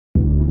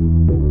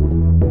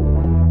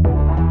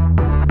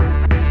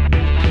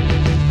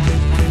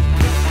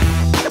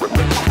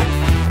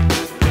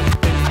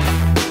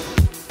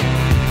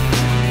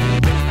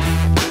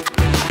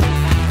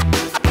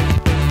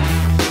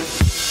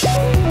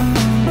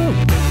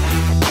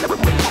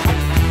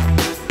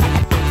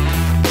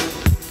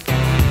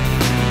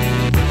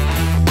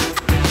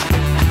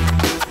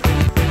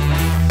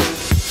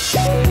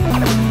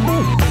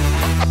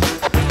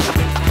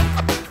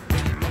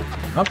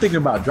I'm thinking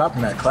about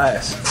dropping that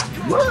class.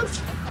 What?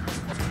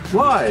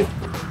 Why?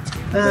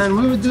 And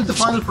we would do the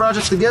final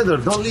project together.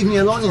 Don't leave me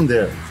alone in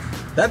there.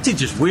 That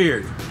teacher's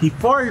weird. He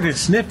farted and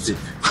sniffed it.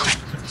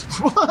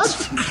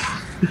 What?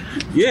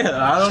 Yeah,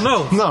 I don't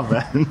know. No,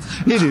 man.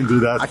 He didn't do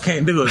that. I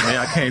can't do it, man.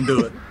 I can't do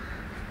it.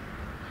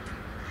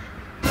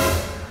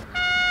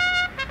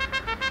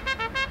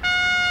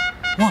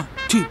 One,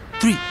 two,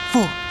 three,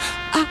 four.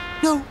 I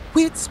know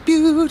it's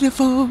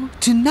beautiful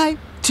tonight.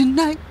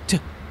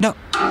 No,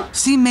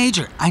 C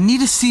major. I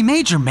need a C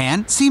major,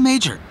 man. C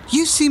major.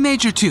 You C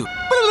major too.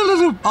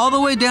 All the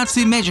way down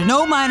C major.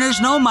 No minors,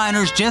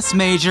 just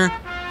major.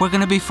 We're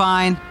gonna be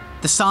fine.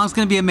 The song's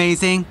gonna be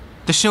amazing.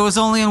 The show is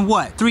only in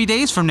what, 3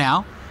 days from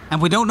now?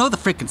 And we don't know the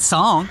freaking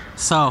song,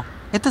 so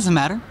it doesn't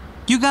matter.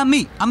 You got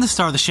me. I'm the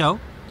star of the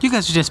show. You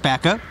guys are just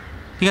backup.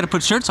 You gotta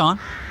put shirts on.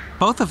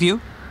 Both of you.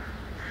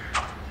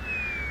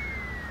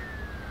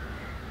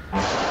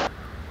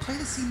 Play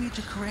the C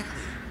major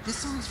correctly. This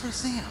song's for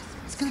Sam.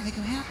 It's gonna make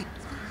him happy.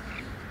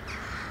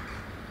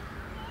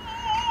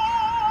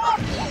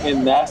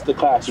 And that's the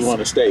class you want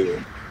to stay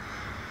in.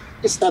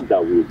 It's not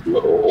that weird,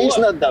 bro. It's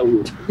not that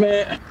weird.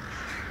 Man.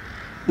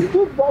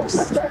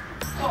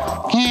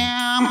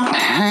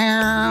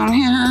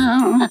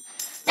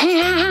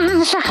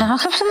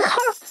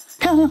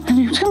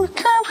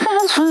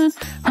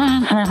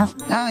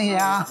 Oh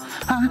yeah,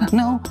 I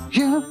know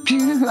you're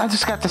beautiful. I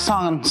just got the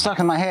song stuck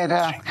in my head.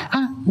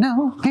 I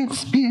know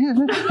it's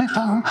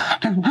beautiful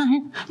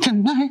tonight.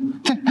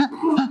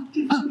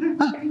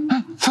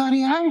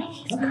 Fadi.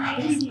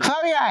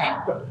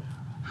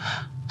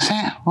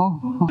 Sam.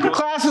 Oh.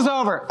 Class is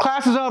over.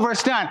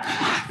 It's done.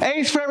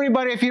 A's for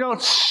everybody if you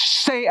don't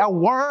say a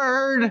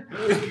word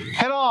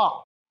at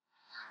all.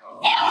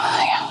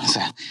 Yeah.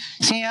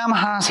 Sam.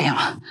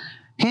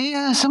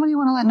 Hey, somebody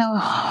want to let know,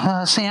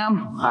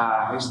 Sam?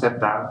 I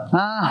stepped out.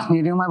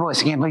 You're doing my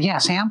voice again, but yeah,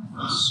 Sam.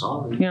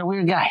 Sorry. You're a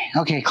weird guy.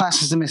 Okay,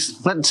 class is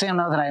dismissed. Let Sam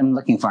know that I'm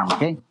looking for him,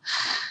 okay?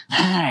 All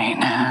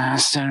right,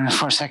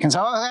 4 seconds.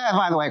 Oh,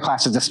 by the way,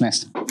 class is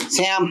dismissed.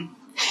 Sam,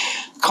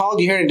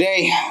 called you here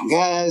today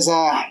because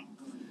I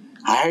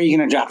heard you're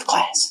going to drop the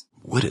class.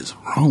 What is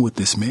wrong with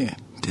this man?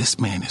 This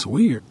man is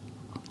weird.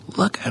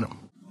 Look at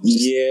him.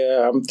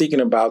 Yeah, I'm thinking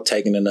about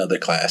taking another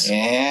class.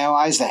 Yeah,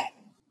 why is that?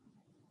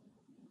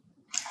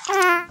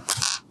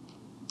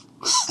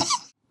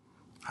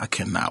 I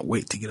cannot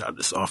wait to get out of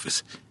this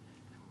office.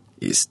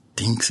 It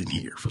stinks in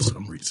here for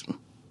some reason.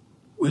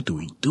 What do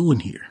we do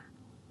in here?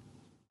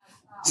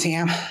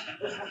 Sam,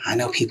 I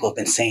know people have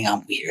been saying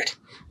I'm weird.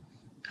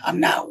 I'm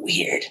not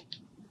weird.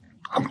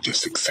 I'm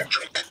just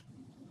eccentric.